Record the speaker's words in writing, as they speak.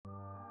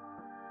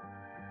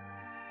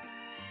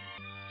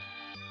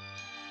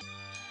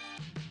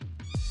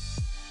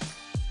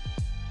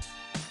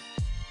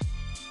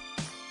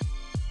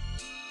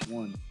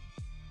1.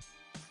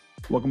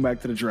 Welcome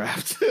back to the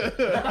draft. All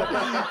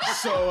right,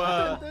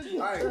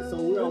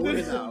 so we're on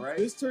winning now, right?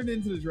 This turned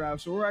into the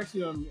draft, so we're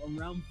actually on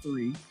round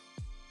 3,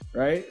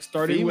 right?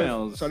 Starting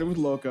with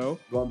Loco.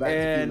 Going back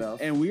to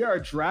females. And we are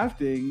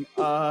drafting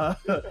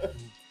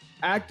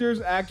actors,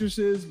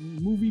 actresses,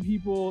 movie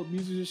people,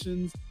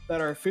 musicians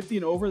that are 50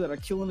 and over that are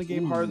killing the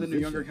game harder than their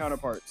younger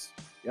counterparts.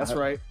 That's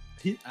right.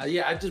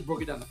 I just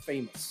broke it down to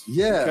famous.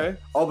 Yeah. Okay.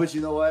 Oh, but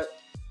you know what?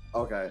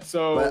 Okay.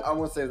 So but I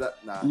won't say that.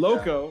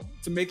 Loco,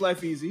 to make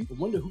life easy. I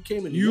wonder who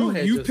came in.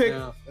 You picked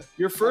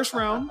your first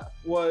round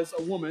was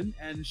a woman,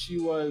 and she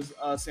was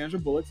Sandra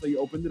Bullock. So you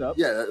opened it up.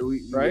 Yeah.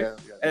 Right. Yeah.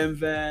 And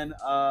then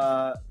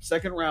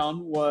second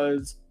round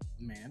was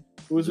man.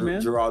 Who was the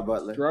man? Gerard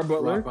Butler. Gerard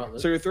Butler.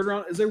 So your third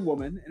round is a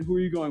woman, and who are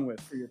you going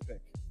with for your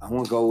pick? I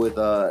want to go with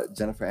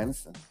Jennifer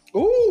Aniston.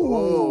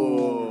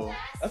 Ooh,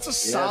 that's a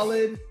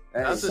solid.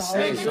 Hey, that's a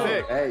sneaky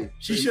pick. Hey,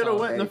 she should have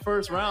went in the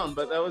first round,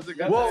 but that was a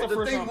good. Well,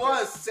 the thing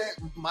was,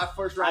 my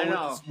first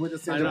round with the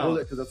Sandra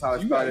Bullock because that's how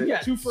I started. Yeah,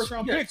 2 first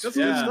round picks. That's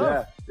good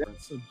stuff. Yeah.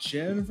 So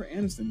Jennifer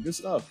Aniston, good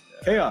stuff.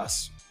 Yeah.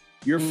 Chaos.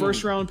 Your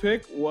first round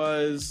pick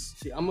was.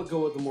 See, I'm gonna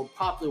go with the more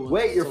popular one.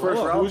 Wait, your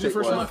first round. Who was your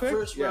first round my pick?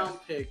 First round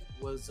pick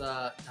was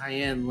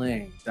Diane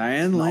Lane.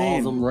 Diane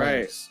Lane, all them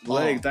right?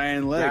 Legs.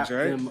 Diane legs,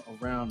 right? Them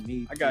around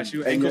me. I got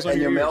you. Ankles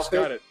on your ears.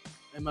 Got it.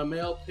 And my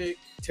male pick,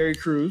 Terry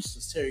Crews.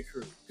 is Terry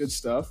Crews. Good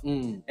stuff.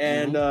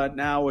 And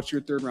now, what's your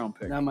third round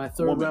pick? Now my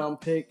third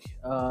round pick,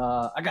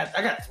 I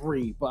got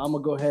 3, but I'm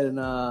gonna go ahead and.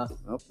 Nope,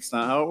 that's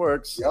not how it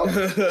works. Yep.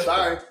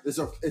 Sorry, it's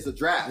a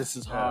draft. This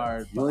is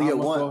hard. You only get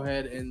one. Go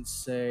ahead and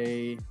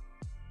say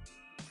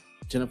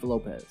Jennifer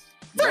Lopez.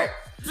 Wow.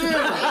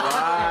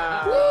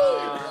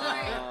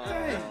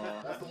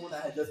 That's the one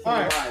that had just All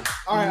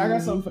right, I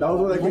got something for that. That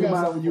was what I came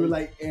about when you were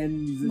like,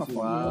 and musician.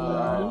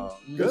 Wow.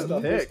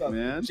 Good pick,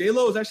 man.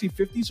 J-Lo is actually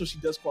 50, so she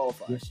does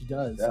qualify. Yes, she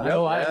does. Yeah.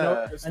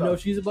 I know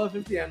she's above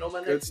 50. I know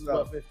my next is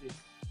above 50.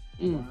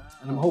 And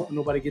I'm hoping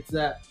nobody gets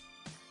that.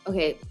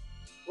 Okay.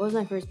 What was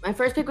my first? My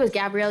first pick was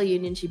Gabrielle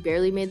Union. She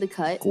barely made the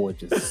cut.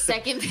 Gorgeous.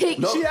 Second pick,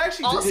 No, She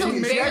actually also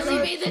did. barely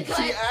made the cut.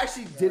 She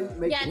actually didn't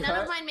make Yeah, the none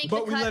cut. of mine make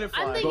But the we let cut. it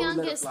fly. I'm the But we let it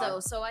youngest fly. though,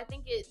 so I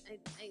think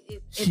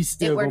She's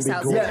still it works gonna be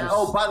out gorgeous. Yeah. somehow.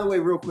 Oh, by the way,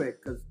 real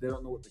quick, because they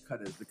don't know what the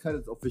cut is. The cut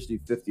is officially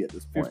 50 at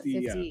this point. 50,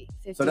 yeah. 50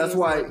 So that's years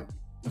why old.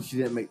 she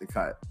didn't make the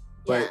cut. Yeah.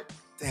 But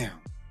damn.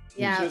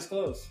 Yeah. She was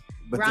close.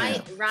 But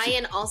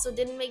Ryan also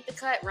didn't make the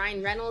cut.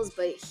 Ryan Reynolds,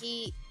 but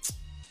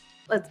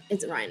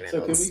it's Ryan Reynolds. So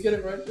can we get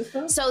it right this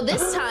time? So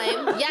this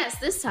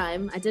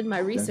time, I did my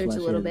research a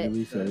little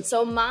bit.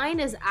 So mine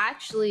is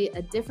actually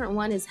a different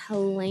one. Is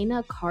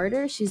Helena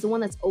Carter. She's the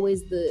one that's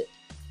always the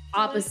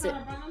opposite.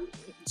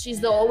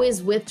 She's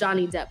always with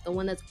Johnny Depp. The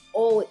one that's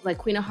always like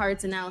Queen of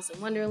Hearts and Alice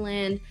in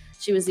Wonderland.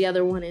 She was the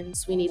other one in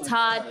Sweeney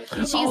Todd.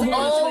 She's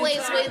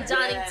always with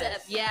Johnny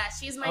Depp. Yeah,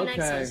 she's my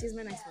next one. She's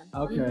my next one.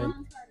 Okay.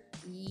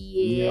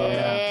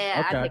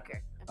 Yeah, I pick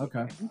her.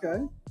 Okay.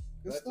 Okay.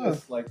 Good That stuff.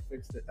 just like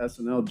fixed the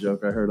SNL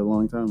joke I heard a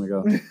long time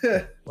ago.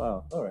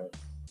 Wow. All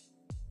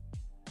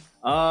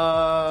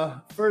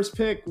right. First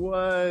pick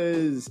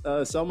was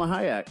Selma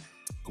Hayek.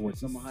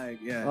 Selma Hayek,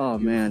 yeah. Oh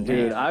man,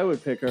 dude, I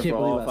would pick her Can't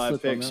for all believe I 5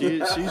 slipped on picks.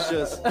 that. She's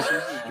just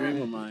a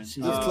dream of mine.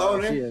 She's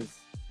cloning. She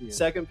is.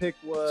 Second pick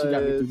was She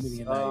got me through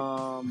many a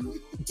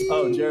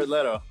night. Jared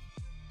Leto.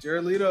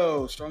 Jared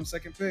Leto, strong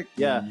second pick.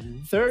 Yeah.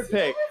 Third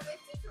pick.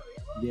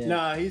 Yeah.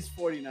 Nah, he's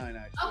 49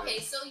 actually. Okay,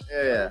 so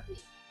Yeah.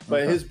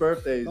 But his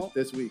birthday's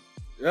this week.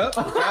 Yep.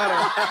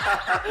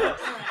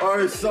 Got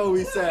Or so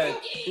we said.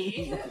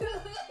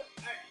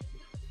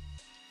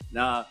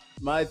 Nah,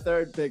 my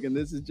third pick, and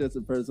this is just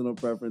a personal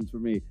preference for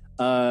me.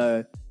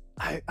 I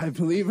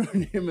believe her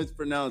name is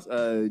pronounced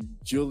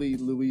Julie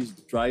Louise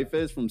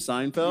Dreyfus from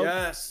Seinfeld.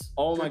 Yes.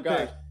 Oh my Good god.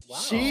 pick.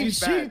 She She's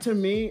she bad. to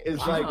me is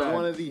like bad.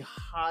 one of the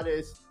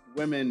hottest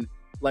women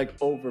like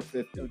over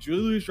 50. Yo,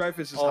 Julie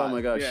Louis-Dreyfus is Oh hot. my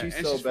god, Yeah, she's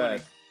and so funny.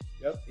 bad.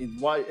 Yep.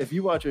 If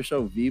you watch her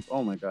show Veep,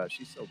 oh my god,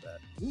 she's so bad.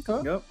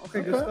 Okay. Yep.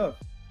 Okay, good stuff.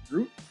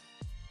 Groot.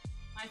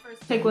 My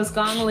first pick was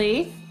Gong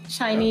Li,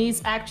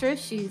 Chinese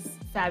actress. She's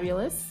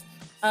fabulous.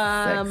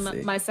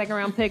 Sexy. My second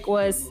round pick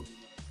was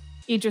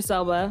Idris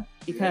Elba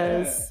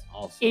because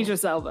Also.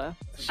 Idris Elba.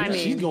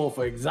 She's going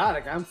for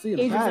exotic. I'm seeing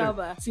a Idris pattern.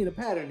 Elba. Seeing a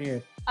pattern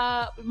here.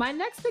 My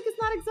next pick is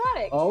not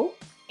exotic. Oh.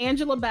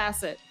 Angela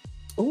Bassett.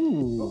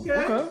 Ooh.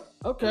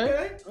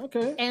 Okay.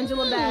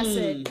 Angela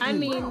Bassett. I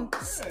mean,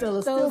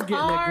 Still those getting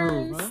that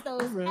groove, arms, huh?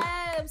 those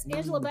abs.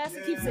 Angela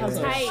Bassett keeps it That's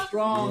a tight.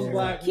 Strong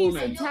black Keeps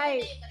woman. it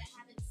tight.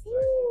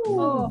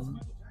 Oh.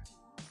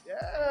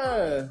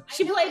 Yeah.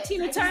 She played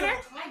Tina Turner.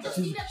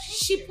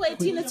 She played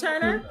Tina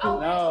Turner.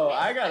 No,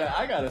 I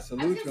gotta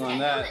salute you on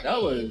that.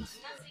 That was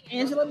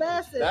Angela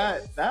Bassett.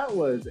 that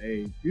was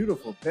a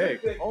beautiful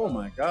pick. Oh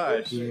my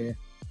gosh. Yeah.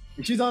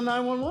 She's on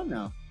 911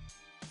 now.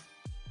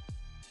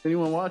 If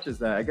anyone watches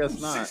that, I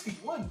guess not.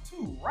 61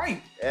 too,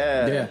 right?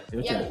 Yeah. Yeah.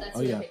 Yeah, that's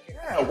Oh your yeah. pick.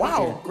 Yeah,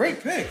 wow,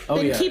 great pick. Oh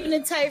Been yeah. keeping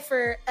it tight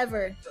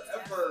forever.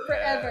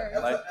 Forever.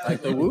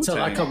 Like the Wu Until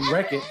I Tang. come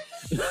wreck it.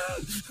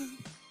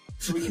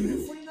 So we can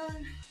do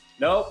 49?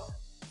 Nope.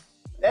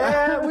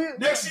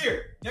 Next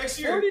year.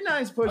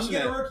 49's pushing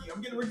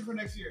I'm getting a rookie for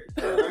next year.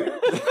 All right?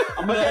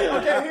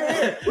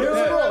 Okay, here.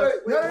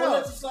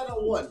 Let's decide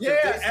on one.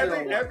 Yeah,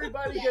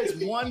 everybody gets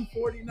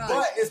 149.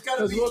 But it's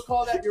gotta be. We'll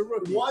call that your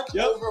rookie. One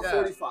over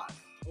 45.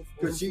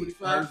 Because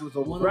hers was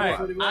over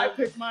 45. I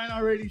picked mine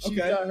already. She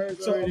got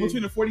hers so already.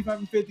 between the 45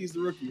 and 50 is the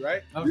rookie,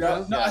 right? Okay.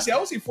 Yeah. No, I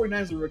would say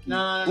 49 is the rookie.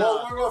 No.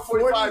 Well, we're going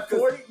 45.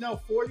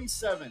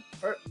 47.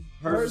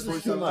 Hers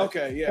is too much.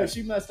 Okay, yeah. Because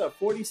she messed up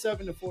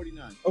 47 to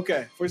 49.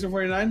 Okay, 47,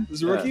 49 is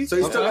the rookie? So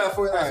you still got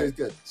 49, so it's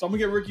good. So I'm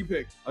going to get rookie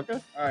pick.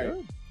 Okay. All right.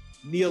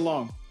 Nia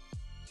Long.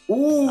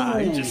 Ooh.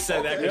 You just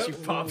said that because she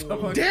popped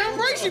up. Damn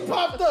right she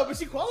popped up, but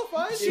she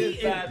qualified. She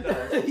is bad, though.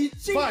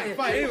 Fine.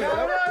 Anyway,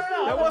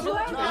 that wasn't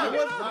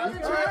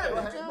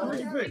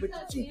rookie pick.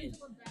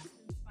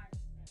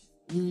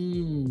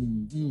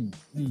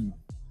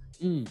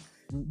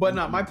 But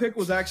no, my pick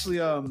was actually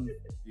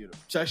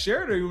should I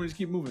share it or you want to just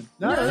keep moving?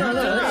 No.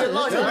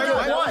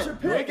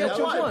 Pick your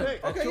one.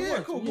 Okay, yeah,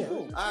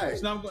 cool. All right.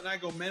 So now I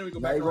go man, we go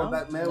Now back you go around.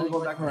 back, man. We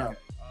go back around.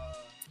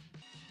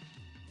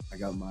 I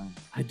got mine.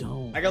 I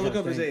don't. I gotta look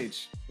up his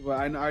age. Well,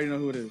 I already know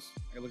who it is.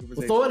 I gotta look up his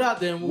age. Throw it out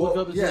there and we'll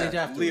look up his age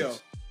afterwards. Leo.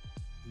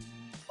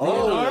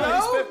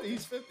 Oh,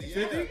 he's 50.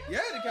 50? Yeah,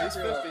 He's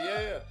 50.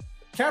 Yeah.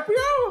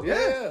 Caprio?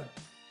 Yeah.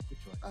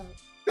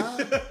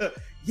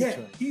 Yeah,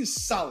 he's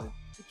solid.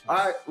 All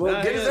right. Well,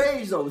 Nah, get his yeah.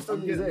 age though. We're still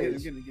I'm getting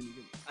his age. getting it.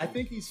 I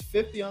think he's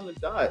 50 on the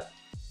dot.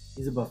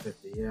 He's above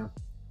 50, yeah.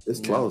 It's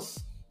close.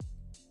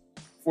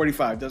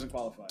 45 doesn't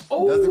qualify.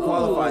 Doesn't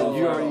qualify.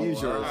 You already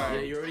used yours. Yeah,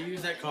 you already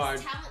used that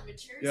card. Talent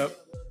matures. Yep.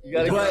 You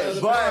gotta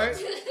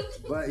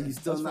But he's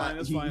still That's not. fine,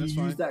 that's He fine.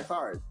 used that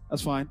card.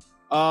 That's fine.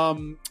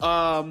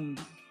 Oh,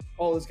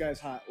 this guy's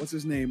hot. What's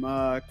his name?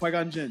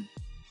 Qui-Gon Jinn.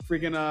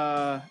 Freaking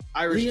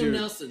Irish Liam dude.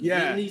 Nelson.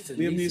 Yeah.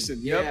 Liam Neeson.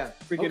 Yep. Yeah.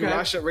 Freaking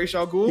Ra's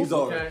al Ghul. He's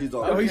over. Okay. He's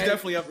Oh, over. he's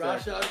definitely up there.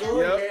 Ra's al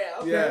Ghul? Yep. Yeah.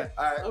 Okay. Yeah.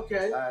 All right.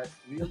 Okay. All right.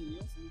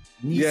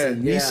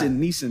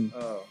 Neeson.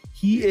 Oh.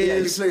 He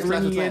is plays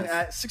bringing in Clash of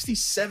at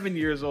 67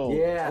 years old.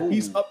 Yeah.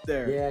 He's up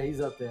there. Yeah, he's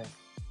up there.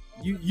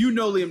 You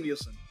know Liam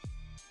Neeson.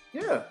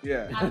 Yeah.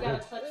 Yeah. I've got a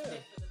clutch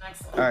pick for the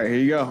next one. All right, here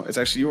you go. It's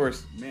actually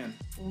yours, man.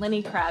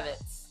 Lenny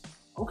Kravitz.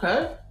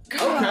 Okay.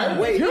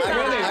 Wait, You're I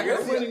winning.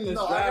 gotta see, Winning this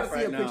no, I draft gotta see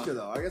right a now. picture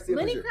though. I gotta see a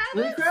Lenny picture.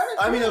 Kravitz?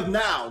 I mean, of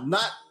now,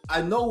 not.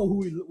 I know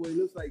what he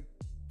looks like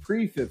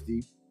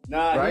pre-50.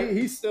 Nah, Right?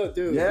 he's still,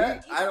 dude. Yeah,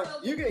 He- I don't.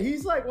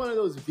 he's like one of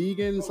those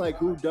vegans, like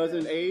who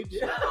doesn't age.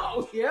 Yeah.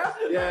 Oh, yeah.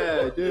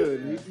 Yeah,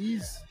 dude.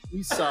 He's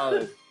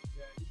solid.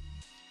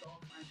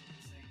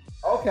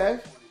 Okay.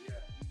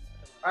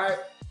 All right.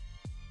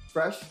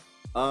 Fresh.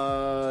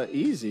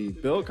 Easy.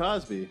 Bill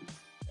Cosby.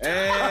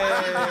 Hey,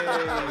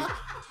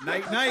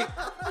 night.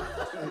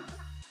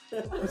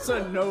 That's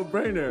a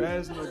no-brainer. That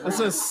is no That's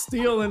a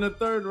steal in the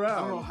third I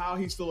don't know round. how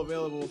he's still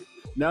available.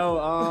 No,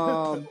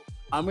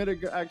 I'm gonna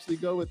actually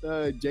go with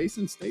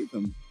Jason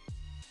Statham.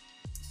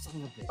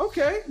 Son of a bitch.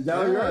 Okay.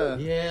 No, you're right.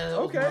 Yeah. that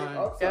was Okay.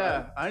 mine.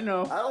 Yeah, I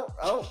know.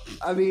 I don't.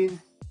 I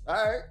mean, all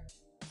right.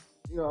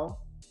 You know.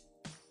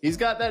 He's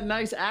got that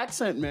nice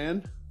accent,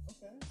 man.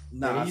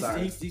 Nah, Yeah,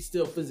 he's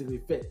still physically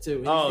fit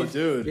too. Oh, He's-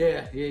 dude.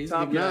 Yeah, he's a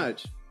Top good guy.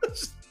 notch.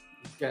 This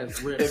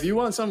guy's ripped. If you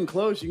want something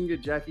close, you can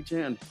get Jackie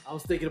Chan. I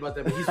was thinking about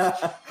that, but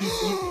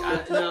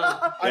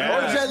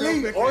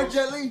Yeah. Or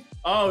Jet Li.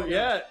 Oh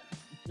yeah.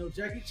 no,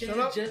 Jackie Chan, Shut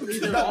up. Jet Li,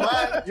 Shut they're up, all,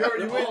 man. You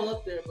already they're win. all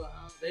up there, but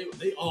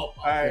they all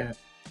pop. All right.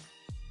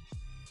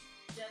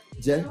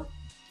 Jet.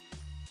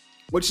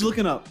 What you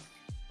looking up?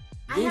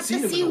 I You have ain't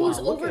seen to him see in a who's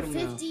while. Look over at him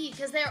now. 50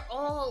 because they're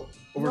all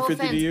Over no 50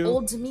 to offense, you?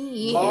 old to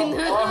me.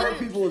 All her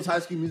people is High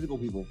School Musical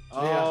people.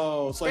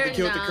 Oh, it's like the They're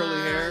kid with the curly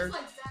not. hair.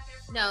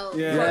 No,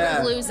 Yeah.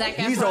 Yeah. Blue Zac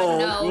He's Efron. old.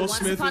 No, Will Once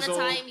Smith Upon is a old.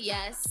 Time,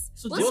 yes.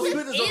 So Will Will Smith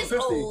Smith is over is 50.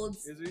 old.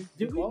 Is he?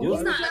 Did we Oh, do He's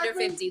Will not Smith? under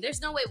 50.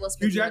 There's no way Will Hugh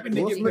Smith. Jackman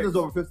Will didn't Smith get is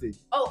over 50.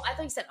 Oh, I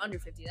thought you said under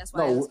 50. That's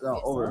why I was No,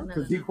 confused. over No,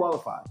 because no. he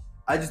qualified.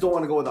 I just don't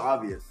want to go with the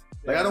obvious.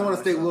 Like I don't want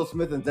to stay Will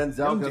Smith and Denzel.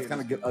 Young That's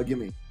kind of a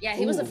gimme. Yeah,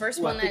 he was the Ooh, first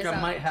ooh, one I think that's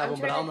I might have him,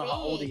 but I don't know how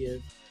old he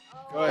is.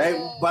 Go ahead.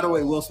 Hey, by the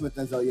way, Will Smith,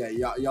 Denzel. Yeah,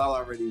 y'all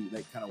already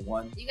like kind of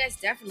won. You guys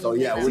definitely. So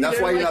yeah, did well, that's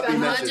why you're not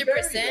being that. mentioned.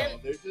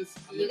 100%. They're just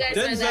You guys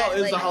Denzel are that,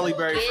 is like, the Halle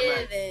Berry for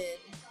that. given.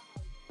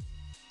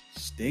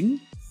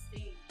 Sting?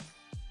 I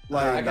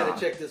Nah. gotta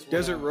check this one.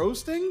 Desert out. Rose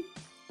Sting?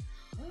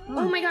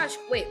 Oh my gosh!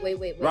 Wait.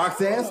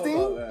 Roxanne Sting.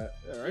 All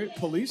right.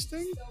 Police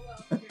Sting?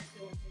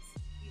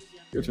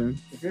 Your turn.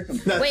 Wait.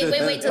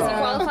 Does it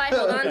qualify?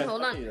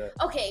 Hold on.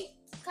 Okay,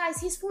 guys,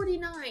 he's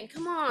 49.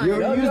 Come on. You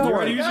already used the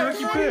Already one. used your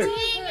rookie God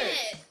pick. dang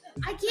it!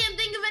 I can't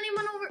think of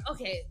anyone over.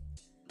 Okay,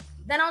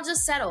 then I'll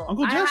just settle.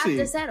 Uncle I have Jesse.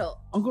 to settle.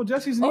 Uncle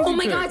Jesse's an Oh easy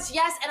my pick. gosh,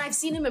 yes, and I've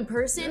seen him in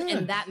person, Yeah.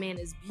 and that man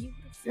is beautiful.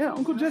 Yeah,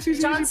 Uncle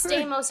Jesse's an John easy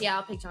pick. Stamos, yeah,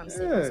 I'll pick John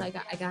Stamos. Yeah.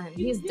 I got him.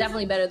 He's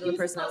definitely better than the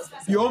person I was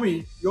gonna say. You owe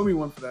me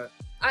one for that.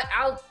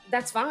 I'll.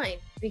 That's fine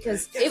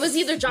because it was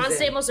either John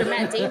Stamos or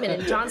Matt Damon,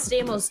 and John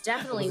Stamos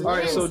definitely wins. All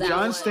right, so that John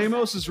one.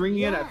 Stamos is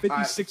ringing in at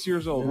 56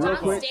 years old. Real John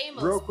quick,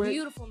 Stamos, real quick.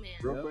 beautiful man.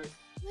 Real quick.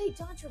 Wait,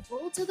 John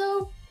Travolta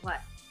though?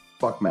 What?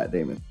 Fuck Matt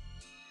Damon.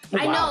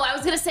 I know. I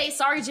was gonna say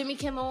sorry, Jimmy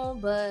Kimmel,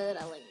 but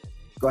I like.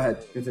 Go ahead.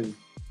 Continue.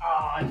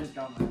 I just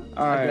got mine.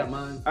 All right. I got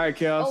mine. All right,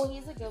 Chaos. Oh,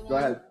 he's a good one. Go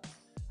ahead.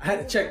 I had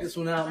to check this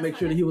one out, make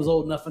sure that he was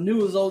old enough. I knew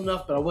he was old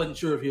enough, but I wasn't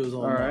sure if he was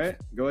old enough. All right.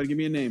 Go ahead and give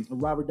me a name.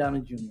 Robert Downey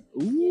Jr.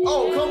 Ooh.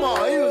 Oh, come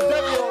on.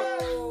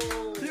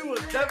 He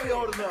was definitely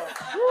old enough.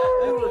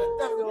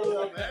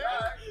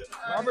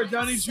 Robert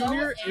Downey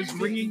Jr. is Iron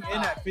ringing Man. in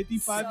at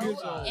 55 years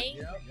old.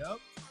 Angry. Yep.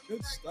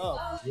 Good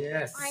stuff.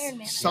 Yes. Iron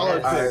Man.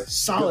 Solid All pick. right.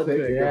 Solid Good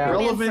pick. pick. Yeah.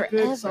 Relevant pick.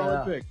 Forever.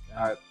 Solid pick.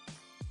 All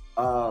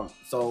right.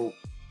 So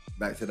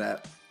back to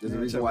that. There's a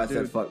Yeah, reason why I dude.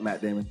 said fuck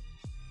Matt Damon.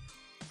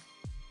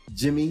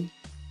 Jimmy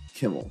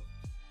Kimmel.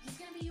 He's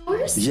gonna be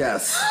yours?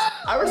 Yes.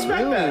 I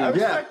respect that. I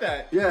respect Yeah.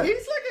 that. Yeah.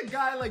 He's like a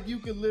guy like you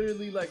could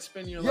literally like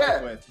spend your life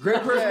Yeah. with.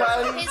 Great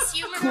personality. His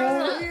humor.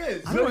 Cool. He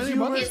is. I don't know anything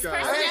about His this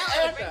guy.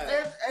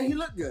 personality. And he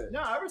looked good. No,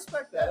 I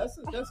respect that.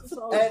 That's a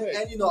solid And, pick.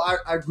 and you know,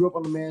 I grew up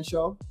on the Man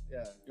Show.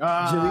 Yeah.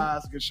 Jimmy.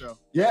 That's a good show.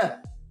 Yeah.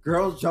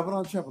 Girls jumping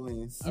on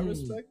trampolines. I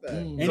respect that.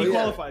 And So, he yeah.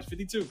 qualifies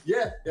 52.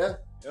 Yeah.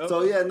 Yep.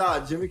 So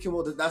yeah, Jimmy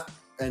Kimmel. That's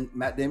and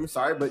Matt Damon.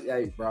 Sorry, but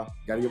hey, bro,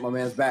 gotta get my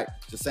man's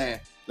back. Just saying,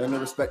 let him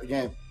respect the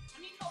game.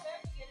 I mean, Colbert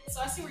can get it,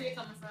 so I see where you're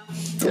coming from.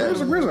 Yeah, Colbert's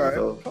a grizzly, right?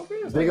 so,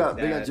 big up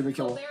Jimmy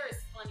Kimmel. Colbert is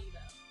funny though.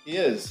 He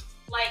is.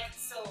 Like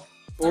so.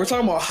 Well, we're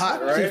talking about hot,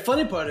 The right?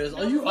 funny part is,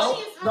 are you?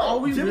 Funny as hell. Are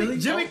we Jimmy, really?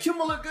 Jimmy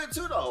Kimmel looked good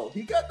too, though.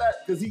 He got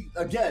that because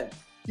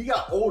he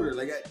got older.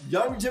 Like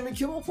young Jimmy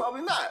Kimmel,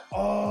 probably not.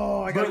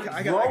 Oh, I got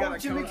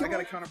Jimmy a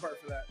Kimmel?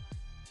 counterpart for that.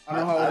 I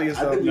don't know how old he is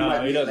I though. think No,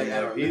 might he be doesn't like,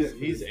 have.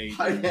 He's 8.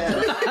 I am.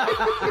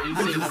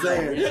 I'm just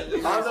saying.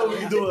 I don't know if we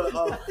can do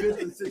a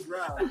fifth and sixth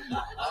round.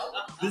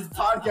 This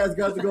podcast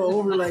got to go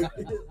over like.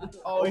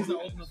 Oh, he's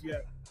not old enough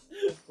yet.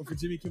 But for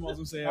Jimmy Kimmel, I was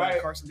gonna say All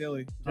right. Carson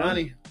Daly.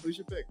 Johnny, who's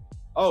your pick?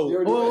 Oh, You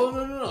already-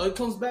 Oh no! It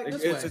comes back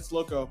this way. it's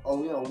Loco.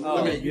 Oh yeah. Oh,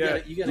 Okay, yeah.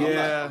 you gotta.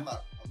 Yeah. I'm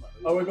not.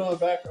 Oh, we're going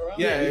back around?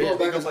 Yeah, you go it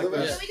back goes and like look at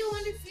this. Can we go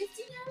under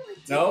 50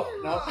 now?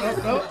 Like, No,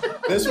 damn. no.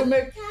 This would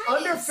make Guys.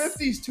 under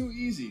 50 is too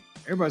easy.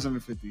 Everybody's under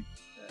 50.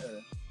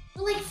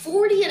 But like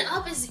 40 and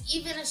up is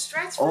even a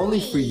stretch for Only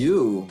me. for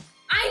you.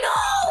 I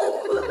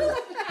know.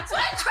 So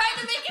I'm trying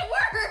to make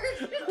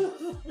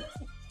it work.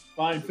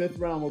 Fine, 5th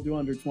round, we'll do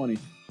under 20.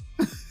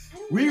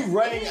 We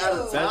running out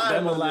of That-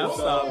 time. that on laugh this.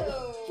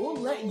 stop. We'll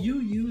let you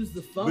use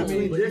the phone,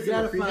 Between but you this and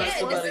gotta the find Yeah,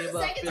 somebody this is the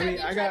about second 50. time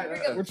you tried to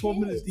bring up we're 12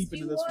 minutes kids. deep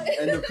into You this won. one.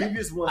 And the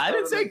previous one. I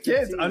didn't say started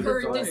kids, at under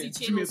 15. For 20.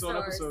 Disney Give me its Channel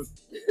own stars.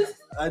 episode.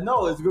 I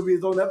know it's gonna be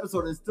his own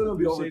episode and still gonna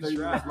be over Appreciate 30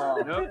 you. minutes long.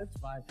 Yep. That's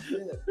fine.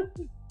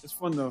 It's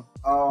fun though.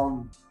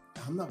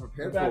 I'm not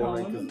prepared Back for on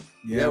women. women? 'cause-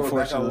 Yeah, we're back on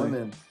unfortunately.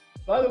 women.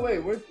 By the way,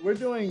 we're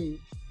doing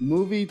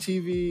movie,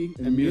 TV,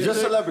 and music.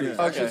 Just celebrities.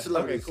 Okay, Actually,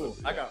 celebrities. okay, cool.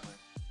 I got mine.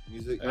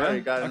 Music. All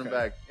right, got it in the Okay.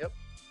 bag. Yep.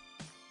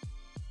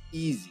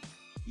 Easy.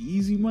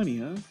 Easy money,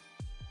 huh?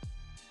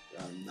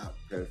 I'm not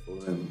prepared for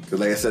women because,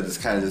 like I said, this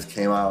kind of just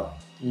came out.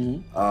 Mm-hmm.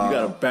 You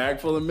got a bag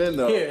full of men,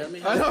 though. Here, let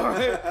me. I know, right?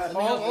 Let me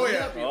Oh, help oh, you.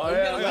 yeah. Let me Oh, help you.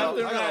 yeah,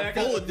 You gotta- I got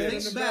a full of think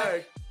men in the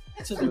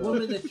back to the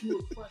woman that you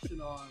were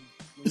crushing on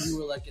when you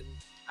were like in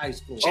high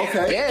school.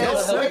 Okay. Yeah, Yo,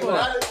 that's wait, what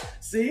I- what?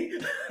 See,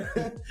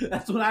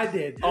 that's what I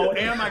did. Oh,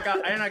 and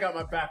I got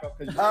my backup.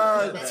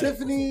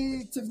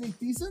 Tiffany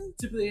Thiessen?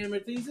 Tiffany Amber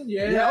Thiessen.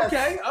 Yeah. Yes.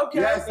 Okay.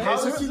 Yes. How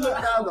Okay. does she look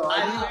now, though?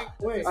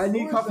 Wait, I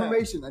need who is that?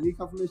 confirmation. I need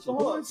confirmation. So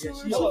hold on, Yeah,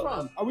 where's she she old.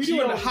 from? Are we She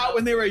doing old hot now.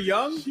 when they were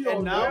young She and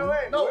old. now?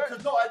 Wait, No, where-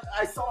 because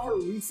I saw her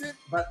recent,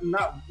 but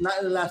not in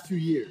the last few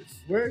years.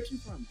 Where is she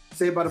from?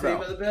 Saved by the Saved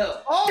Bell. by the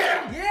Bell. Oh,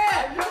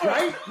 Yeah.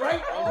 right.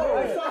 Oh.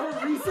 I saw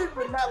her recent,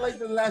 but not like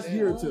the last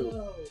year or two. Oh,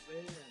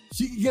 man.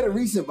 She can get a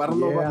recent, but I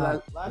don't know about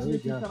last. Last There year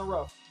you seemed go. kind of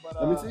rough,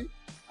 but Let me see.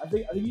 I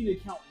think you need to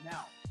count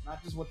now,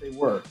 not just what they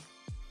were.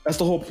 That's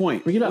the whole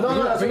point. Bring it up. No, bring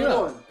no, it up. that's Bring it what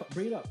I'm up.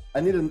 Bring it up. I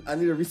need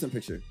a recent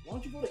picture. Why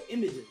don't you go to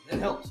images? That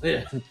helps.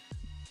 Yeah.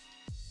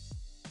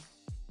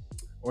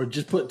 Or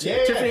just put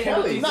Tiffany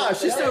Amber Thiessen. Nah,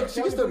 she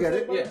can still get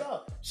it. Yeah.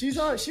 She was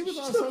on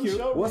still some cute.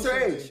 show. What's her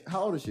recently. age?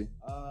 How old is she?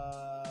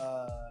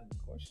 Good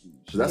question.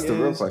 So that's the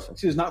real question.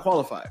 She does not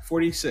qualify.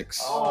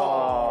 46.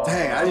 Oh.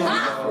 Dang, I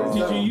didn't Did you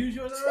know. use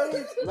yours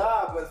already?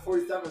 Nah, but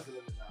 47 is the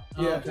limit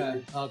now. Yeah.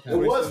 Okay. Okay. It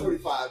was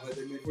 45, but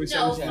they made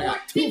 47. No, 47.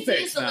 50 Two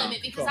is the now. limit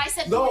because I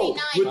said No,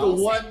 49. with the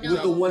you one- said no.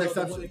 with the one No,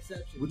 exception.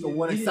 With the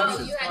one You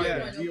exception. Oh, you had Yeah,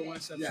 one, you get okay. one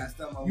exception. Yeah, it's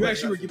not my You one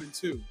actually were exception.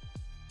 given two.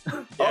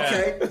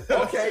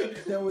 Okay.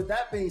 Then with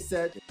that being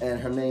said,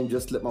 and her name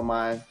just slipped my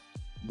mind,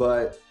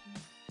 but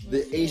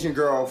the Asian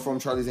girl from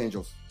Charlie's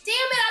Angels. Damn it,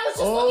 I was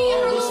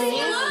just looking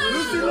at her.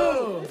 Lucy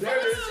Liu. There There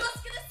it I is.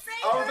 was gonna say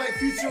I was her. like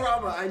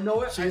Futurama. I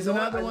know it. She's I know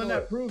another it, I one know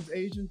that it. proves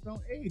Asians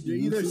don't age.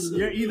 Lucy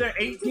You're either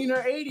 18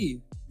 or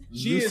 80.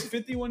 She is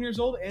 51 years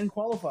old and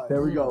qualified.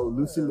 There we go,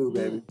 Lucy Liu,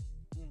 baby.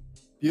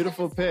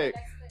 Beautiful pick.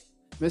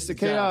 Mr.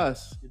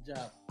 Chaos. Good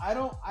job. I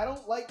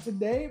don't like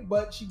today,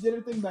 but she did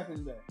her thing back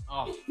in the day.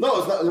 Oh. No,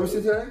 it's not. Let me see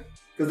today.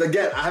 Because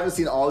again, I haven't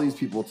seen all these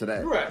people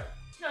today. Right.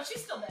 No,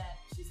 she's still bad.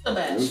 She's still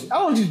bad. I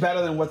don't think she's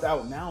better than what's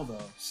out now, though.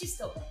 She's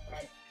still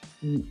bad.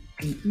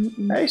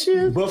 Hey, she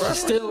is. But She's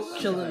still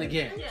killing the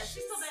game. Yeah,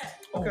 she's still bad.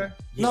 Okay.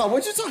 no,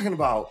 what you talking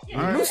about?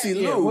 Yeah. Lucy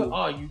Yeah, Liu. what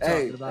are you talking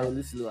Hey, about?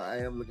 Lucy Liu, I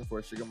am looking for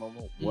a sugar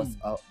mama. What's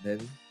up,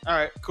 baby? All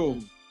right, cool.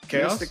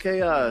 Chaos? Mr.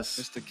 Chaos.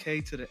 Mr.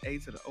 K to the A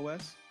to the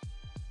OS.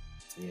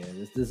 Yeah,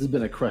 this has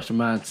been a crush of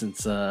mine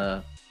since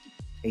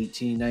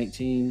 18,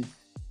 19.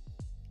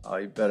 Oh,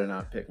 you better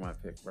not pick my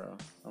pick, bro.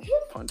 I'm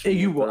punching Hey,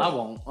 you will. I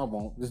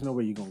won't. There's no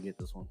way you're gonna get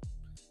this one.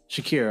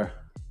 Shakira.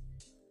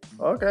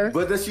 Okay.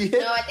 But does she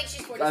hit? No, I think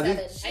she's 47. I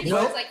think she's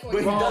like 47. But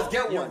he does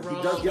get one.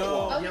 He does get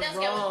Oh, one. he does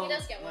get one. He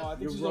does get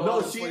one.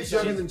 No, she's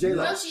younger than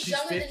J-Lo. No, she's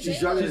younger than She's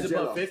J-Lo. younger than She's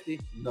J-Lo. about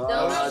 50. No,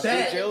 No,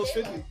 J-Lo's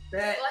 50. Go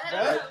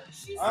ahead.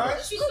 She's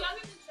Alright. younger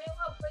than J-Lo, but you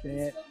still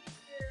get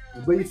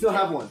your. But you still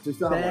have one. You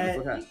still have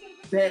one. It's okay.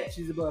 Bet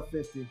she's above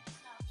 50.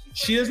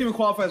 She doesn't even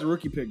qualify as a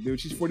rookie pick, dude.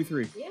 She's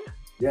 43. Yeah.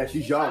 Yeah,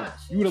 she's young.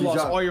 You would have She's lost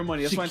young. all your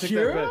money. That's why I take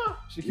that bet.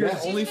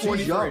 Shakira's Yeah, only she's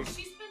 43. young. She's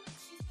been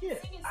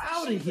Get singing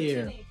out since of she was a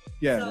here. teenager.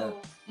 Yeah. So,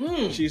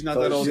 She's not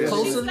So that old. she's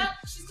yet.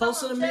 she's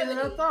Closer to me than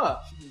I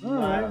thought. All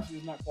right.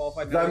 She's not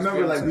qualified. 'Cause I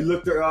remember, like, we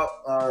looked her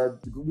up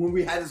when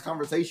we had this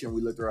conversation.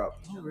 We looked her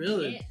up. Oh,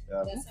 really?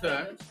 Yeah. That's Okay.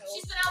 how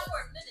she's been out for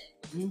a minute,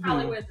 which is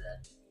probably where the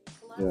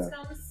line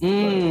comes.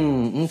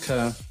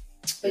 Okay.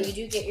 But you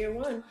do get your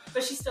one.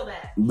 But she's still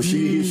bad. But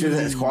she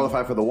has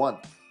qualified for the one.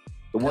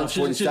 The No, one's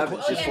she's- 47.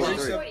 she's- Oh, She's yeah,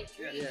 43. she's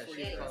 43.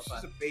 Yeah,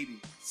 She's a baby.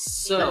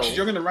 So, She's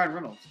younger than Ryan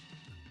Reynolds.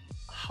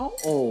 how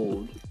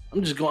old?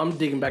 I'm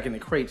digging back in the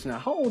crates now.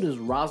 How old is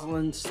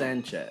Rosalind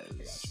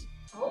Sanchez?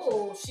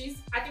 Oh,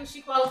 I think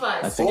she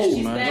qualifies. I think Oh,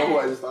 she might. bad. no,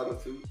 I just thought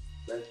of two.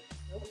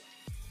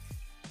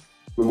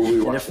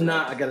 And if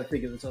not, I gotta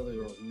think of this other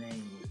girl's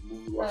name.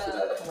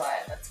 That's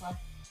why.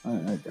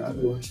 I got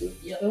it.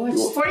 Yeah.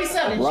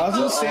 47.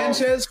 Rosalind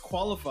Sanchez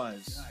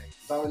qualifies.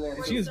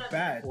 Nice. She is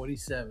bad.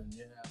 47.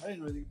 Yeah. I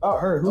didn't really. Oh,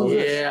 her. Who?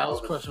 Yeah, I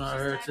was crushing on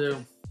her too.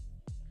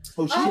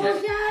 Oh, she.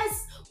 Oh,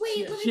 yes.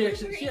 Wait, let me She look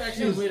actually, at she her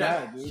actually age. made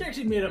bad, a dude. she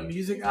actually made a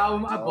music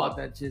album. I bought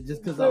that shit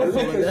just because I was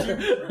doing that.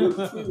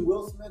 Between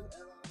Will Smith and.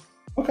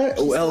 Okay.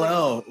 Oh,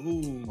 LL.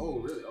 Ooh. Oh,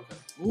 really? Okay.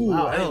 Ooh,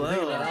 Wow, I LL.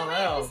 didn't think of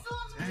LL.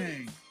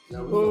 Dang.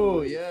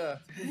 Oh, yeah.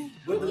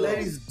 What the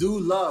ladies do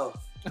love.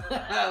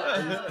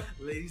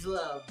 Ladies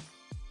love.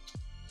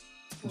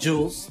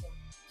 Jules.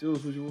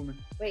 Jules, who's your woman?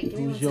 Wait, give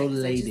me Who's one your second,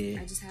 'cause lady?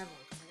 I just have one.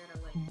 'Cause I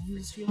gotta like.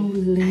 Who's your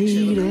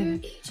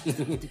lady?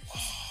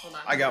 Hold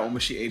on. I got one,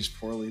 but she aged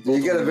poorly.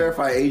 You gotta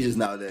verify ages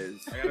nowadays.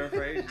 I got her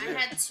for age. I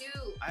had two.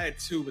 I had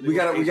two, but We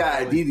gotta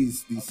ID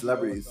these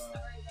celebrities.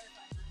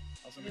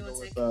 Give me one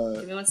second.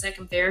 Give me one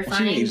second.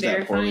 Verifying. She aged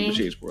that poorly, Verifying. but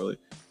she aged poorly.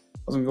 I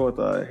was gonna go with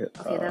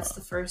Okay, that's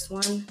the first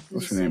one.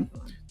 what's her name?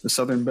 The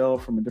Southern Belle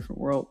from A Different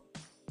World.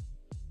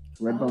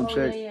 Redbone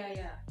chick.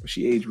 Yeah. But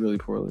she aged really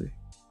poorly.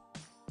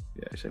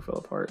 Yeah, she fell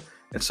apart.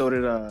 And so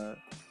did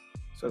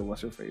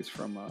what's her face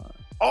from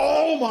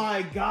oh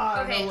my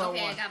god. Okay, I know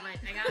okay, what I got mine.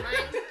 Damn. Oh,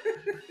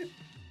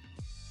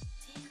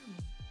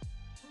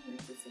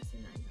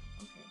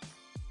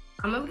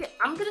 1969. Okay.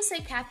 I'm gonna say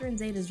Catherine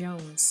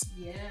Zeta-Jones.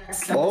 Yeah.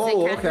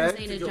 Oh, Catherine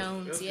okay.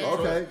 Zeta-Jones. Yeah.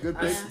 Okay, good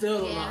I pick. still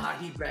don't know Yeah. how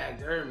he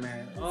bagged her,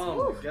 man.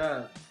 Oh my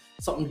god.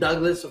 Something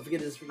Douglas, I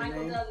forget his freaking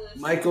Michael name. Douglas.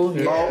 Michael.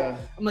 Yeah. Oh.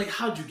 I'm like,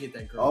 how'd you get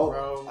that girl, Oh,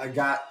 bro? I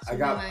got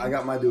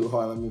my dude.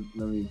 Hold on,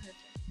 let me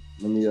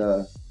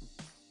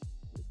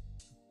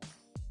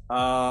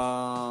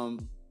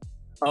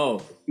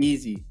Oh,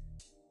 easy.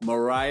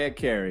 Mariah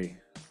Carey.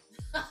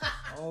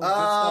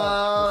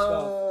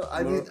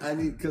 I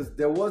need because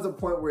there was a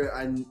point where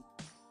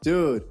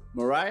Dude,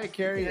 Mariah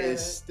Carey Yeah.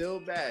 is still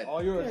bad.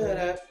 All yours.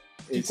 Yeah.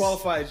 She It's-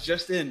 qualifies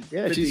just in.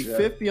 Yeah, 50. she's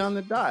 50 on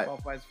the dot.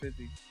 Qualifies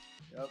 50.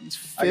 Yep. She's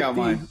 50 I got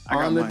mine. I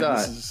got on the mine. dot.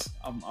 This is,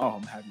 I'm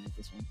happy with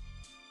this one.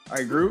 All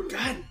right, Groot.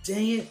 God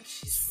dang it.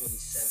 She's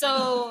 47.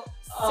 So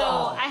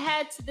Oh. I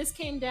had to. This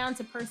came down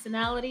to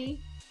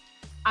personality.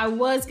 I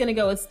was gonna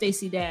go with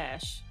Stacey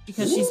Dash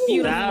because she's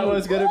beautiful. That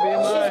was gonna be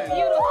mine. She's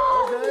beautiful.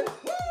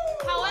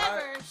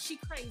 However, she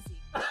crazy.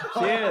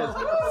 She is.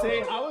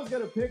 See, I was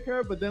gonna pick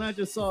her, but then I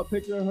just saw a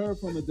picture of her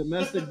from a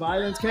domestic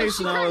violence case,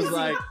 and I was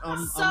like, So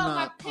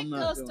my pick I'm not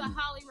goes to doing it.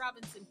 Holly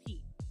Robinson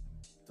Pete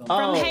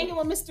Oh, from Hanging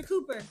with Mr.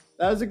 Cooper.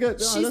 that was a good.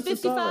 No, She's that's a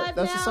solid, 55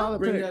 That's a now. solid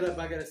Bring pick. that up.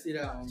 I gotta see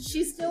that one.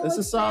 She still That's a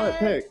looks solid bad.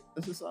 pick.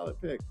 That's a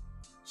solid pick.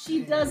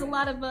 She does a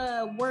lot of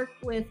work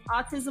with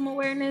autism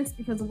awareness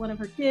because of one of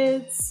her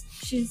kids.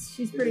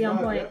 She's pretty on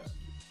point.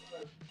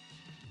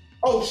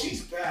 Oh,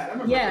 she's bad. I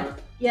remember Yeah, her.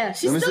 yeah.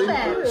 She's Let me still see.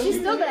 bad. She's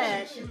still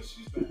bad. She's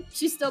bad.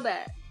 She's still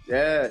bad.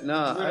 Yeah,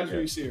 no. That's where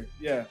you see her.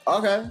 Yeah,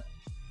 Okay.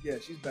 yeah,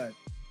 she's bad.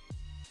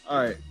 All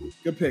right,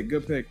 good pick.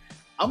 Good pick.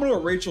 I'm gonna go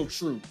with Rachel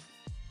True.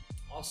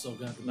 Also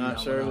gonna be Not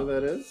that sure one who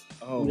out. that is.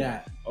 Oh, Who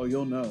that? Oh,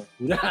 you'll know.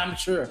 Who that? I'm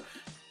sure.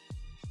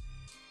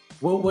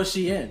 What was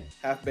she in?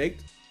 Half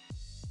baked.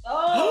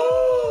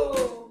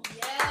 Oh,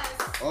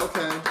 yes.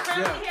 Okay.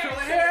 Yep.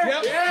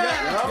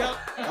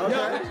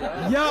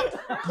 Yeah.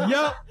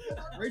 Yep.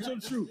 Rachel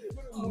True.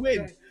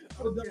 Wait.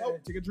 Oh,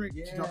 take a drink.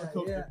 She dropped the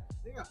coke. yeah.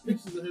 They got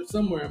pictures of her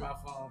somewhere in my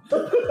phone.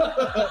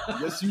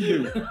 Yes,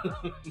 you do.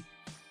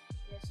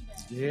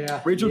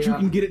 Yeah. Rachel yeah. True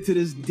can get it to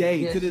this day.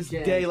 Yes, to this she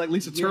can. day, like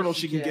Lisa Yes, Turtle,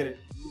 she she can can. get it.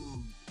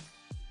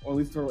 Or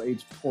Lisa Turtle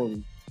aged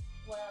poorly.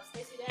 Well,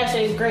 Stacey Dash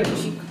is great.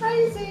 She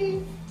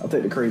crazy. I'll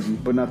take the crazy,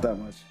 but not that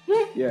much.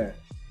 Yeah.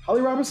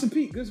 Holly Robinson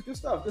Pete. Good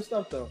stuff. Good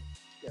stuff though.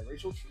 Yeah,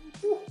 Rachel True.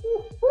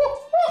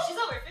 She's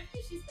over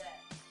 50. She's bad.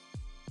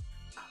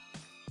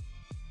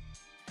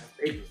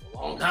 Papers a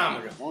long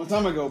time ago. Long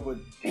time ago, but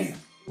damn.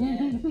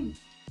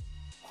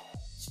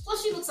 Well,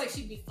 she looks like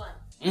she'd be fun.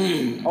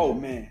 Oh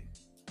man.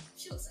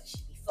 She looks like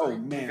she'd be Oh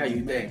fun. man. How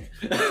you think?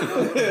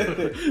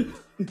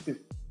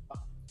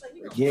 Like,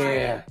 we gonna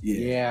Yeah, Yeah.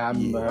 yeah, I'm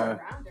find her. out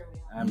around her, we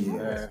I'm Yeah.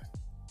 her.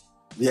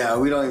 Yeah,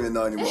 we don't even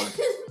know anymore.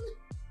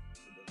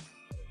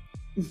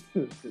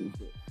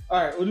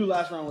 All right, we'll do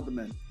last round with the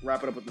men.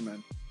 Wrap it up with the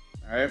men.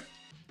 All right.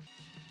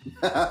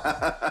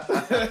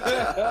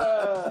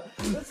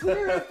 Let's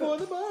hear it for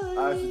the boys.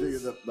 I actually think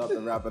it's about to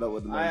wrap it up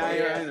with the I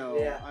men. know.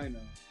 Yeah. I know.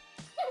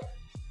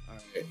 All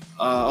right.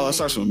 Oh, it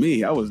starts with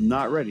me. I was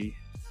not ready.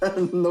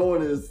 No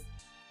one is.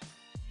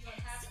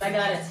 I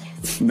got it.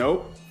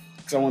 Nope.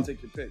 Because I want to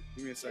take your pick.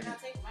 Give me a You're second.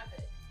 not taking my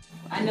pick.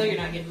 I know you're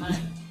not getting mine.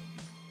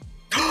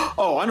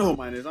 Oh, I know who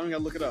mine is. I don't even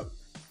gotta look it up.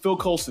 Phil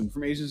Coulson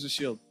from Agents of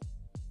S.H.I.E.L.D.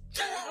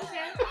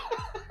 Okay.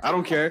 I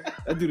don't care.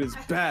 That dude is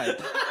bad.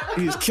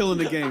 He's killing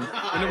the game.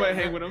 Anybody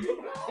hang with him?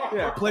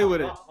 Yeah, play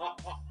with it.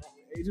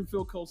 Agent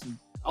Phil Coulson.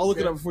 I'll look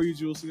it up before you,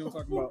 Jules. See what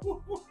I'm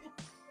talking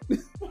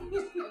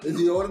about. Is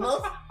he old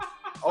enough?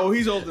 Oh,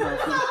 he's old enough.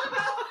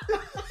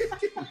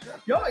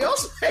 y'all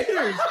some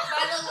haters.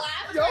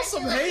 Y'all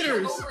some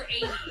haters. Over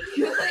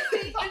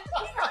 80.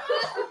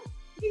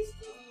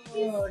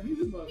 Oh, he's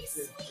about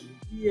 50.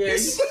 Yeah,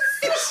 He's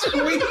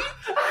sweet.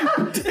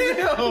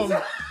 Damn.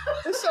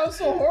 That sounds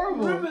so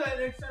horrible. remember that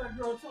next time a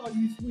girl told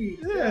you sweet.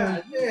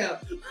 Yeah. God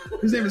damn.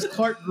 His name is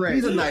Clark Gregg.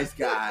 He's a nice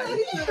guy.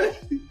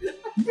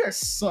 You guys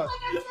suck.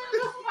 Like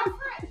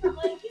I said, I'm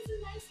like, he's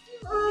a nice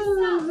dude.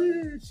 Oh,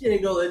 man. She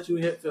ain't gonna let you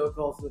hit Phil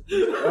Coulson.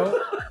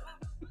 Oh.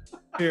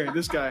 Here,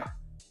 this guy.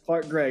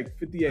 Clark Gregg,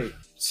 58.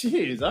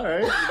 Jeez, all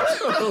right.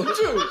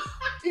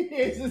 Dude,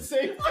 It's the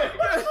same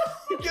thing.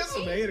 you get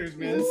some haters,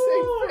 man. It's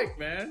the same thing,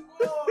 man.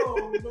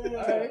 Oh,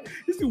 man.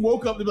 This dude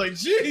woke up and be like,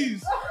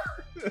 jeez.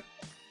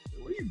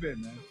 Where you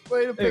been, man?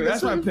 Way to Hey, pick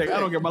that's a my certain pick. I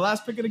don't get my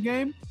last pick of the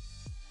game.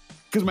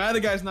 Because my other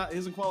guy's not, he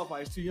doesn't qualify.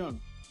 He's too young.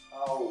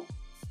 Oh,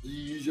 did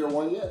you use your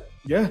one yet?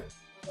 Yeah.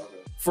 Okay.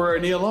 For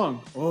Neil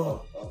Long.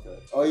 Oh. Okay.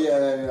 Oh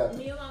yeah.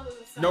 Neil Long was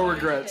a No solid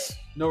regrets. pick.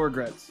 No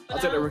regrets. But I'll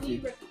I take the don't rookie.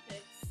 need rookie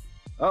picks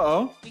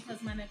Uh-oh.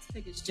 because my next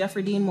pick is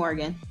Jeffrey Dean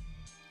Morgan.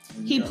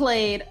 He Yeah.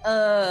 played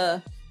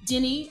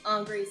Denny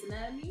on Grey's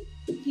Anatomy.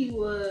 He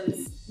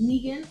was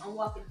Negan on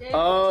Walking Dead.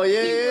 Oh,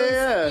 yeah, he yeah,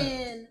 was yeah.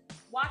 in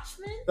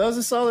Watchmen. That was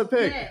a solid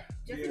pick. Yeah,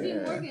 Jeffrey Yeah.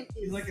 Dean Morgan is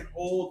He's like an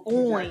old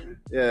on.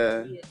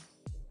 Yeah. Yeah.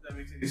 That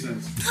makes any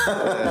sense.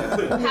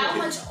 How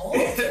much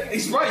older?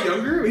 He's probably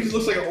younger. He just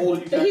looks like an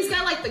old. But he's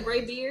got like the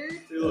gray beard.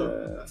 See,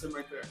 look, that's him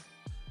right there.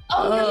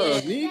 Oh, Oh,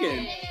 yeah.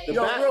 Negan. The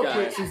Yo, bad real guy.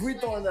 quick, since we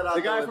throwing that out,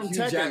 The guy there from with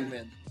Hugh Tekken.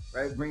 Jackman,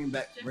 right? Bringing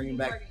back Jeffrey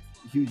Morgan.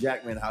 Hugh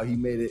Jackman, how he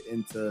made it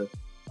into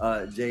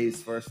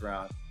Jay's first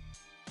round.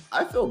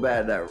 I feel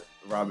bad that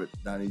Robert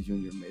Downey Jr.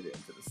 made it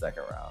into the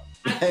second round.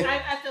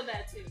 I feel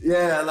bad too.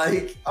 Yeah,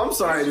 like I'm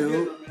sorry,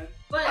 dude.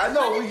 But I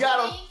know we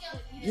got him.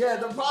 Yeah,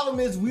 the problem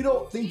is we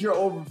don't think you're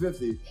over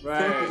 50.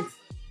 Right.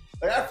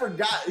 Like I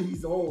forgot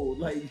he's old.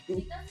 Like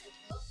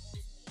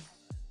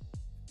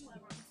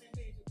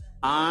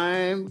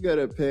I'm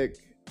gonna pick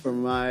for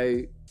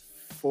my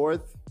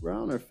fourth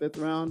round or fifth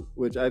round,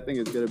 which I think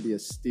is gonna be a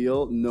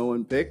steal. No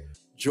one picked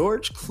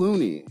George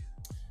Clooney.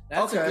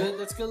 That's Okay. a good.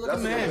 That's a good looking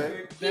That's a man. good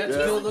pick. That's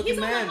Yeah. a good looking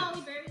He's on man. the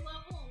Halle Berry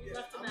level. And we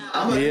left him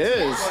out. He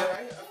is.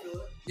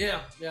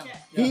 Yeah.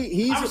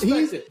 He's I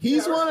respect it.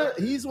 he's Yeah, I one respect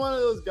of he's one of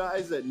those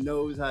guys that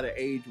knows how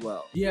to age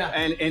well. Yeah.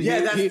 And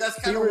Yeah, he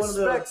that's kinda one of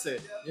the- respects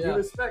it. He Yeah.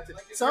 respects it.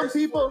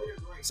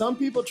 Some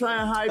people try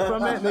and hide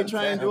from it and they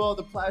try and do all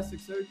the plastic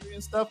surgery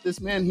and stuff. This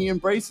man, he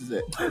embraces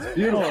it. It's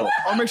beautiful.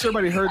 I'll make sure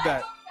everybody heard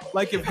that.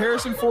 Like if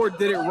Harrison Ford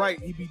did it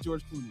right, he'd be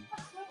George Clooney.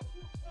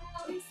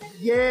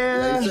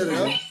 Yeah, he said it,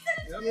 huh?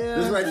 Yeah.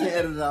 This right can't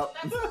edit it out.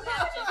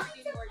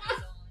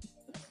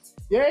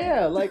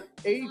 Yeah, like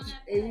age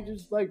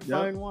is like Yep.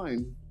 fine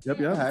wine. Yep,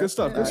 yeah. Alright. Good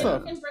stuff. Good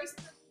stuff. Embrace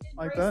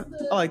Like that.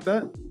 I like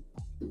that.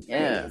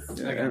 Yeah.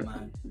 I got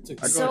mine.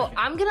 Took So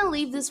I'm gonna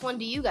leave this one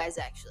to you guys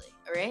actually.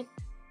 All right.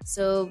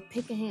 So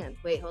pick a hand.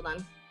 Wait, hold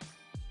on.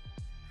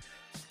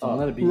 Don't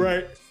let it be.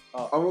 Right.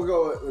 I'm gonna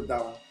go with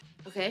that one.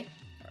 Okay.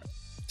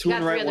 Two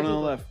on Got the three right, other one on the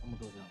people. left. I'm gonna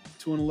go down.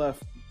 Two on the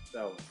left.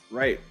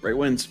 Right. Right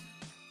wins.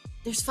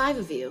 There's 5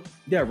 of you.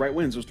 Yeah, right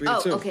wins. It was 3 to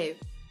 2. Okay.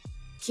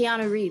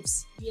 Keanu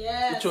Reeves.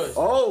 Yeah. Good choice.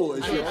 Oh,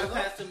 is I he mean, I old enough?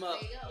 passed him up.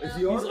 Is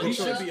he old He enough?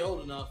 should be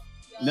old enough.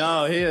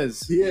 No, he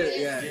is. He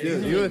is, yeah.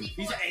 Dude, he was,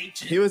 He's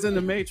ancient. he was in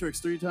the Matrix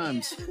 3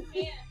 times.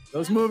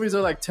 Those movies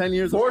are like 10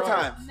 years Four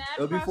apart. times. Mad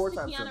It'll be props 4 to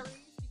times. Keanu soon. Reeves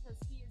because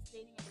he is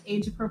dating an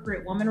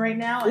age-appropriate woman right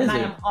now, Is and I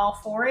he? am all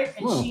for it.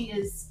 And Whoa. she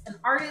is an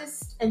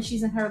artist, and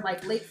she's in her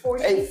like late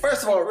 40s. Hey,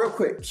 first of all, real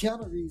quick,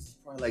 Keanu Reeves is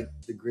probably like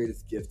the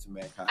greatest gift to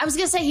mankind. I was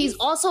gonna say he's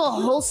also a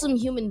wholesome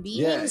human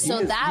being. Yeah, he so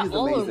is- that he's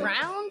all amazing.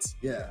 around.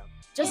 Yeah.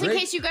 Just in Great-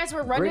 case you guys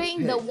were great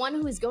wondering, the pick. one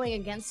who was going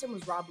against him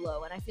was Rob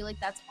Lowe, and I feel like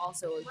that's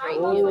also a great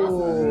Rob human.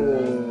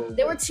 Oh.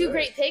 There were 2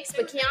 great picks,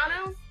 but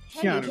Keanu,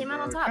 he came out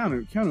on top.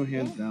 Keanu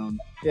hands down.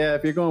 Yeah,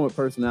 if you're going with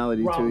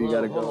personality Rob too, you Lowe.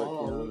 gotta Hold go on,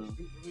 with hold on.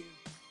 Keanu.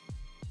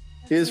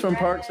 He is from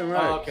Parks and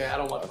Rec. Oh, okay. I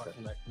don't want Parks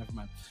and Rec. Never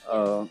mind. He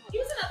was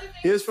another thing.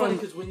 He is from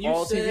because when you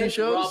all said TV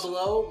shows. Rob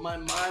Lowe, my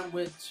mind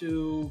went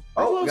to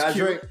Oh, guys,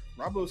 cute. right.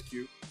 Rob Lowe's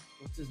cute.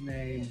 what's his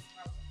name?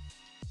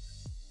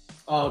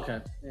 Oh, okay.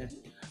 Yeah.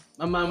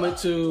 My mind went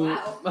to.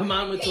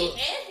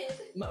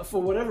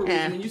 For whatever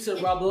reason, when you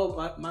said Rob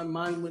Lowe, my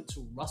mind went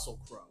to Russell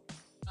Crowe.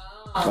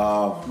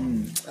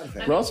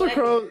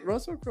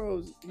 Russell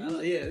Crowe's.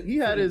 Yeah, He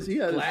had his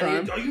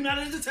time. Are you not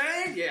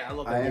entertained? Yeah, I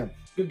love that. I am.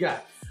 Good guy.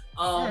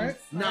 Not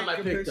my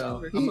Good pick pick, though.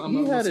 good pick.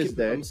 He had his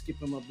day. I'm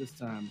skipping him up this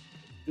time.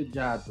 Good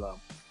job, though.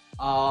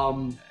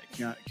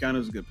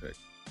 Keanu's a good pick.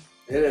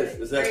 It is.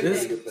 It's actually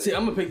a good pick. See,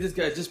 I'm gonna pick this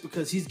guy just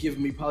because he's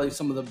given me probably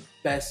some of the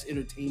best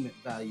entertainment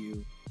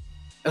value,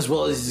 as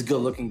well as he's a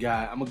good-looking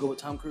guy. I'm gonna go with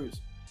Tom Cruise.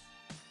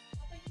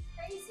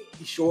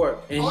 He's short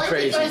and he's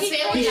crazy.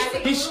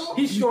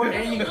 He's short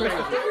and he's crazy.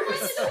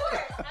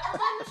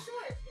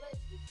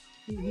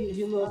 He's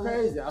a little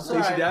crazy.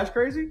 Stacey Dash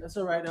crazy? That's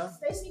all right, though.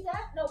 Stacey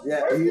Dash? No,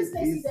 Yeah,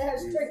 Stacey Dash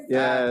crazy.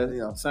 Yeah, you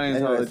know,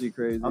 Scientology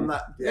crazy. I'm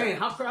not. Dang,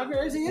 how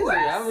crazy is he?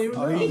 I don't even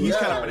know. He's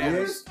kind of On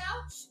bananas. the couch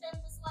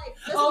and was like,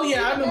 Oh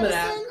yeah, I remember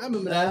that. medicine. I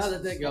remember that. How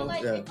did that go?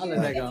 Like, Yeah. if I'll you-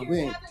 let that if go. you're We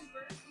ain't- having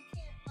birth, you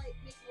can't like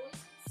make noises.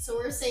 So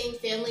we're saying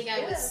Family Guy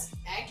was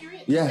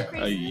accurate? Yeah. The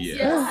craziness? Yeah.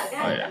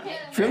 Yeah. yeah. Okay.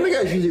 Family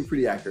Guy's usually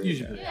pretty accurate.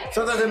 Usually. Yeah.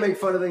 Sometimes they make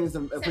fun of things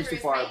and Except push for too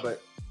his far, height.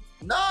 but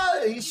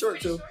nah, he's short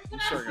too. Short, He's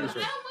but short, I don't he's short.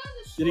 mind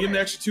the Did he get an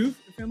short. extra tooth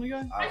for Family Guy?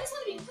 I just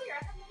want to be clear.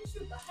 I have no issue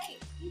with the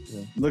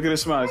height. Look at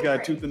his smile. He's got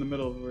a tooth in the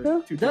middle.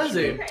 Where tooth Does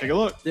is. he? Take a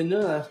look. Then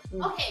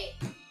Okay.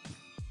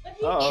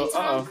 Uh-oh, In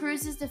Tom uh-oh.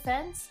 Cruise's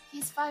defense,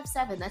 he's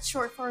 5'7". That's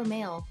short for a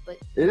male, but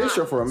It is not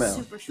short for a male.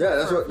 Super short Yeah,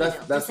 that's for a what that's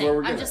female. that's Just where saying. we're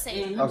I'm getting. just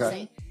saying. Mhm. I'm Okay. just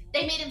saying.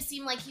 They made him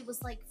seem like he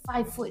was like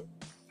 5 foot.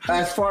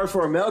 As far as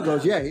for a male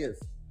goes, yeah, he is.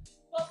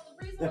 Well,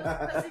 the reason was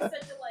because they said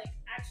to like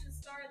action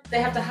stars,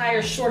 they have to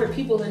hire shorter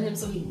people than him,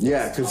 so he.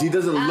 Yeah, because he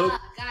doesn't look.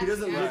 Gotcha, He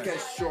doesn't look gotcha.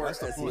 as short That's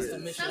the as he point. is.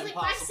 Mission Sounds like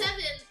Impossible. 5'7".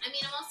 I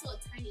mean, I'm also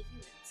a tiny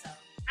human, so.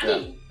 I Yeah.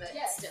 mean, but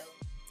Yes. still.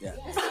 Yeah.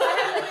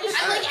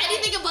 I'm like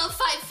anything above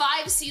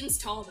 5'5" seems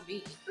tall to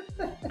me.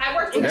 I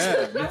worked in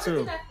Yeah, me I worked too.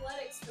 in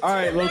athletics. For All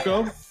right, 2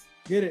 Loco. years.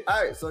 Get it.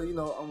 All right, so I'm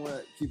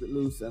gonna keep it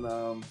loose and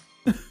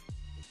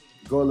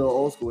go a little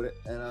old school with it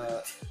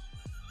and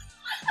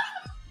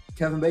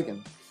Kevin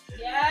Bacon.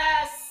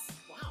 Yes.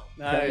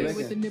 Nice.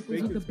 With the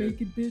nipples with the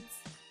bacon bits.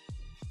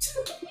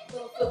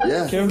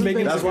 Yeah, Kevin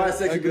Bacon. That's why I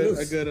said a keep it good,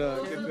 loose.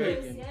 good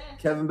pick. Yeah.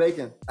 Kevin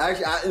Bacon.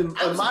 Actually, in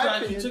I'm my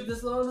surprised opinion, you took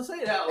this long to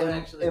say that one. in-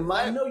 Actually, in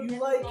my- I know you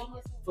like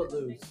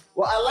Footloose.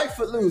 well, I like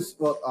Footloose.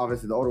 Well,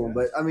 obviously the older one,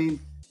 but I mean,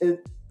 all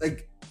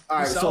right.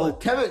 He's So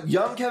solid.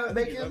 young Kevin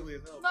Bacon,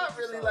 not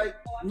really like,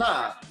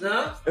 nah.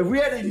 No. If we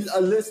had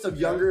a list of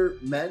younger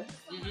men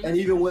and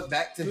even went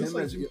back to Looks him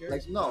like as Jim Carrey.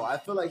 like, no, I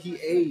feel like he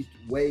aged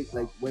way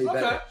Okay.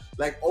 better.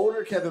 Like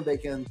older Kevin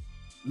Bacon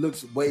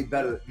looks way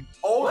better.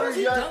 What Older has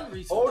he young, done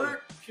recently?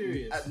 older,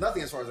 Curious.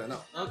 nothing as far as I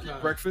know. Okay.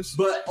 Breakfast.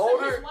 But His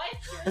older,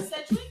 wife,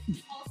 Cedric,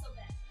 also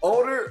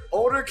bad.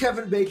 older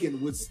Kevin Bacon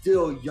was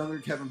still younger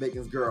Kevin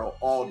Bacon's girl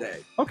all day,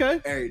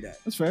 Okay, every day.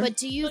 that's fair. But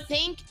do you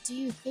think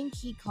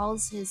he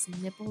calls his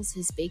nipples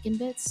his bacon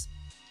bits?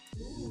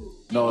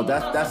 No,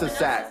 that's a Someone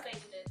sack. else's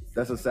thing it is.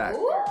 That's a sack.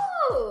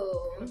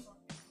 Ooh.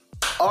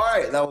 All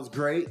right, that was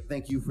great.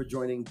 Thank you for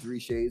joining Three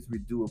Shades. We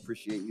do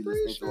appreciate you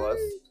listening to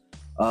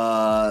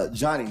us.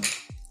 Johnny,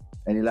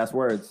 any last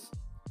words?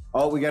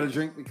 Oh, we got a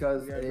drink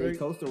because We got a a drink.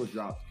 coaster was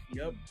dropped.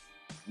 Yep.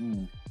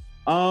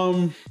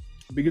 Mm.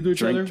 Be good to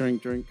each other.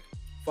 Drink.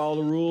 Follow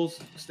the rules.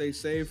 Stay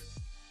safe.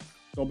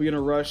 Don't be in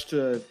a rush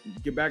to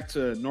get back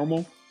to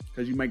normal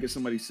because you might get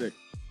somebody sick.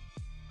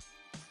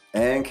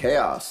 And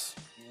chaos.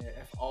 Yeah,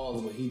 F all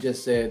of what he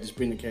just said. Just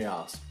bring the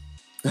chaos.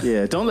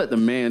 Yeah, don't let the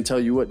man tell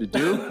you what to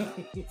do.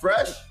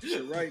 Fresh.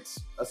 Shit rights.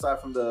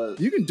 Aside from the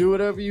You can do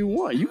whatever you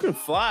want. You can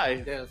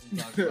fly. That's what I'm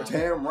talking about.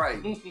 damn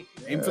right.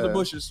 Aim for the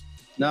bushes.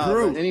 No,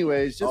 Groot. but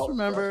anyways, just Oh,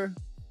 remember,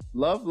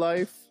 love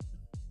life,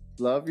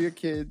 love your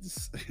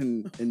kids,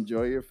 and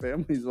enjoy your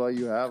families while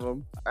you have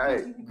them. All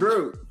right,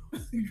 Groot.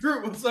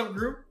 Group, what's up,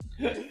 group?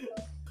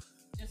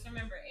 Just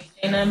remember, AJ,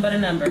 ain't nothing but a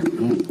number.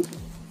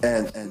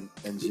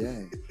 And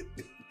Jay.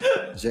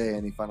 Jay,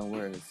 any final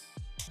words?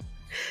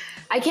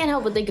 I can't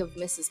help but think of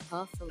Mrs.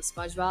 Puff from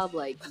SpongeBob.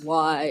 Like,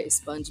 why,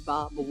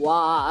 SpongeBob?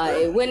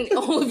 Why? When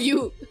all of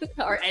you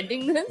are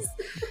ending this.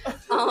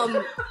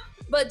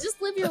 But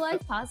just live your life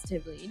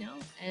positively,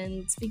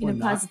 And speaking Or of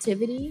not.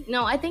 positivity,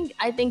 no, I think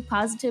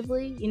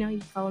positively. You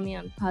can follow me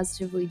on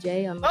Positively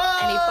J on any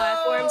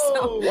platform.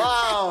 So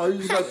Wow, you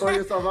just gotta throw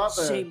yourself out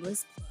there.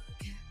 shameless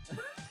plug.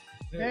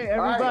 Hey,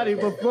 everybody!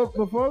 All right.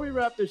 Before we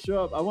wrap this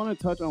show up, I want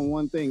to touch on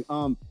one thing.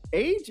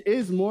 Age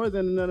is more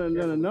than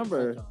a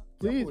number.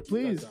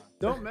 Please,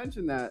 don't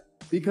mention that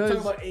because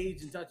Talk about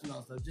age and touching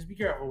on stuff. Just be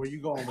careful where you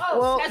going with Oh,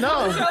 Well, as no.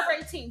 long as you're over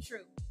 18, true.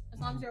 As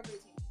long as you're over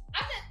 18.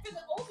 I meant for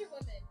the older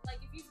women. Like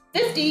if you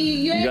 50,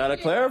 you you gotta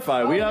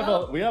clarify. We Oh, have no. a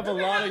lot We're of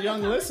having a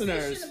young conversation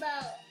listeners.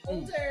 About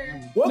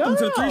older. Welcome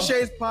to No. the Three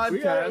Shades We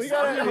podcast.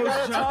 gotta I'm your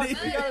host, talk. Johnny.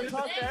 We gotta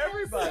talk to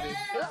everybody.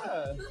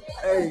 Yeah.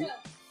 Hey.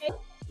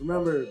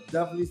 Remember,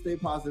 definitely stay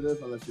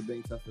positive unless you're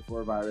being tested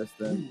for a virus.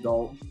 Then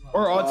don't.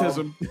 Or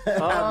autism.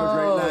 Have a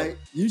great night.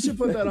 You should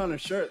put that on a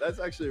shirt. That's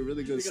actually a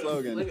really good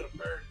slogan.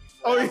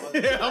 Oh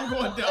yeah, I'm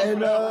going down.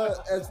 And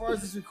as far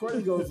as this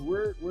recording goes,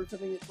 we're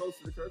coming in close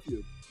to the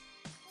curfew.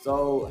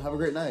 So have a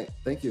great night.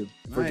 Thank you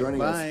for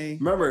joining us.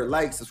 Remember,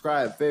 like,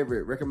 subscribe,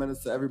 favorite, recommend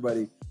us to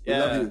everybody. We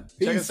love you.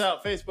 Peace. Check us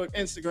out: Facebook,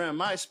 Instagram,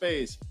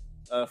 MySpace,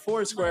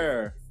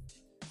 Foursquare,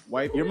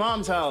 Wipe Your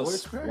Mom's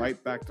House.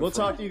 Wipe back. We'll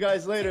talk to you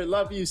guys later.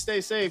 Love you.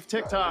 Stay safe.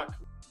 TikTok.